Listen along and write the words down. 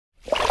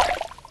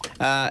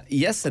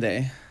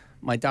Yesterday,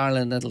 my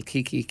darling little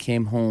Kiki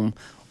came home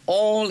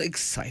all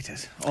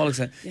excited. Yeah.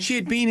 She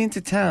had been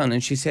into town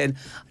and she said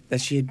that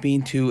she had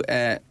been to,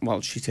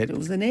 she said it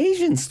was an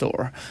Asian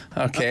store.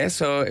 Okay,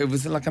 so it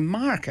was like a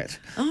market.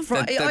 Oh,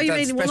 right.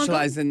 That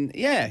specialised in,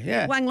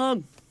 yeah. Wang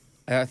Long.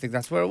 I think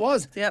that's where it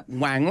was. Yep.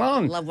 Wang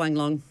Long. Love Wang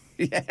Long.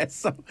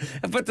 Yes,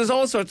 but there's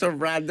all sorts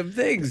of random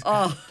things.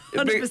 Oh,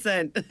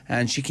 100%.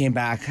 And she came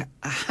back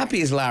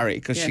happy as Larry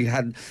because she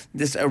had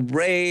this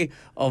array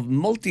of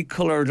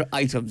multicoloured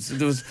items.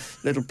 There was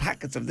little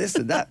packets of this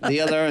and that and the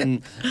other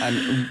and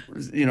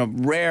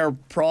rare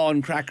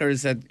prawn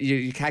crackers that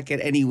you can't get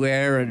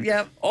anywhere and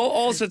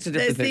all sorts of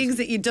different things. There's things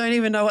that you don't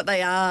even know what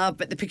they are,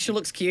 but the picture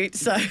looks cute,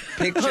 so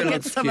I'll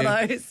get some of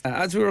those.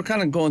 As we were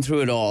kind of going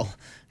through it all,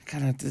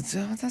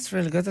 that's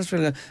really good.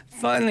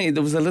 Finally,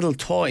 there was a little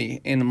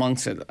toy in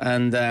amongst it,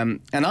 and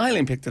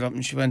Eileen picked it up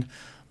and she went,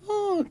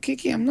 "Oh,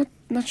 Kiki, I'm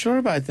not sure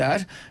about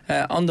that."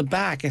 On the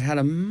back, it had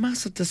a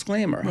massive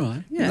disclaimer.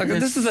 Right. Yeah.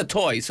 This is a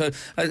toy. So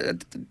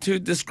to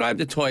describe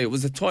the toy, it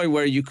was a toy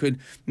where you could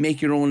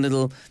make your own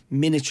little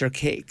miniature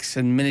cakes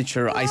and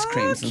miniature ice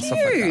creams and stuff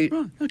like that. Right.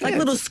 Okay. Like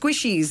little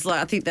squishies, like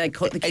I think they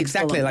call the kids.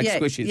 Exactly like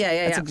squishies.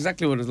 Yeah. That's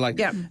exactly what it was like.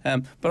 Yeah.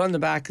 But on the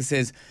back it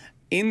says,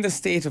 "In the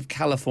state of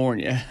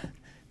California,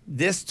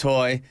 this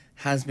toy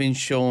has been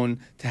shown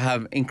to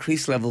have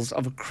increased levels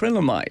of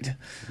acrylamide,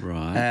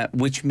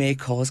 which may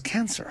cause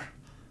cancer."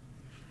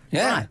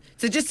 Yeah. Right.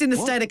 So just in the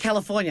state of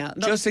California.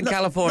 Just in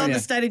California. Not the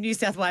state of New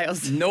South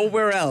Wales.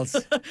 Nowhere else.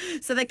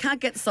 So they can't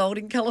get sold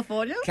in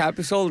California? Can't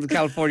be sold in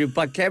California,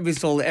 but can be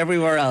sold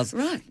everywhere else.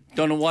 Right.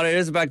 Don't know what it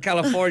is about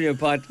California,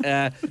 but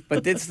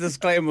this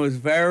disclaimer was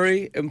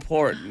very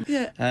important.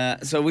 Yeah.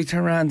 So we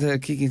turn around to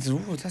Kiki and said,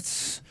 "Oh,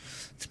 it's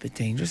a bit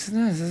dangerous,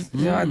 isn't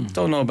it? I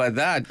don't know about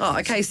that." Oh,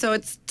 okay, so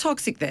it's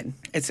toxic then.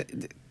 It's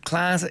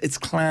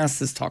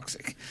classed as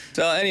toxic.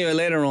 So anyway,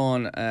 later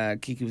on,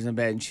 Kiki was in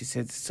bed and she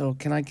said, "So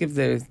can I give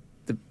the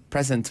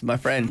present to my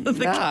friend?"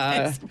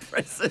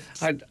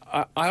 Present.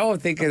 I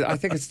think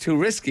it's too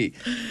risky.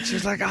 She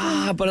was like,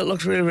 but it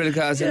looks really, really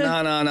good. I said,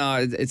 no,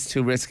 it's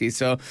too risky.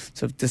 So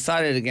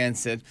decided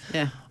against it.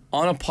 Yeah.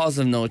 On a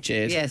positive note,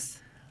 Jade. Yes.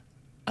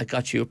 I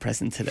got you a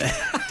present today.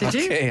 Did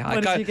you?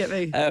 What did you get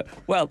me?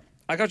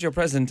 I got you a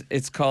present.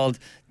 It's called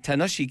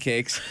Tanashi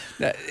Cakes.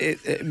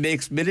 It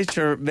makes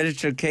miniature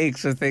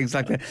cakes and things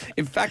like that.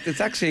 In fact, it's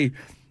actually...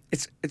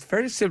 It's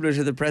very similar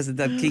to the present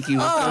that Kiki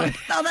was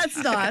Oh, that's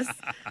nice.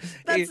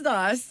 That's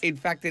nice. In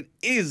fact, it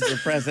is a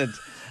present.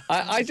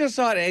 I just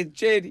thought, hey,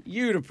 Jade,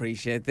 you'd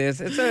appreciate this.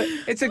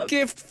 It's a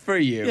gift for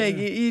you. Yeah,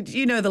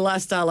 you know the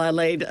lifestyle I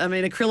lead. I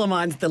mean,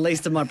 acrylamine's the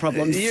least of my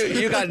problems.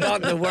 You got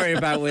nothing to worry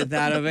about with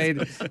that. I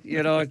mean,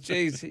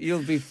 geez,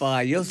 you'll be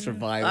fine. You'll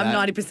survive. I'm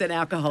 90%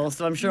 alcohol,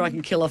 so I'm sure I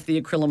can kill off the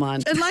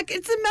acrylamine. And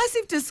it's a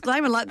massive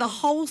disclaimer. Like the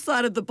whole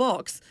side of the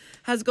box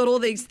has got all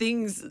these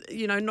things,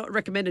 not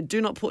recommended. Do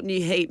not put in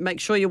your heat.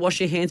 Make sure you wash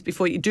your hands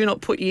before you do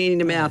not put in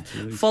your mouth.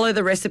 Follow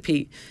the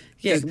recipe.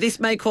 Yeah, this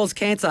may cause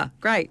cancer.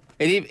 Great.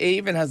 It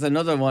even has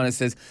another one that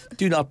says,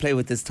 "Do not play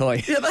with this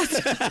toy." Don't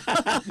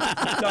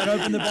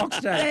open the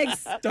box, Jade.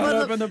 Thanks. Don't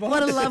open the box.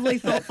 What a lovely,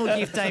 thoughtful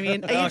gift,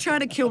 Damien. Are you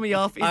trying to kill me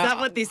off? Is that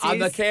what this is?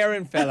 I'm a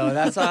caring fellow.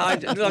 That's I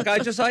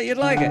just thought you'd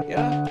like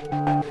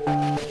it.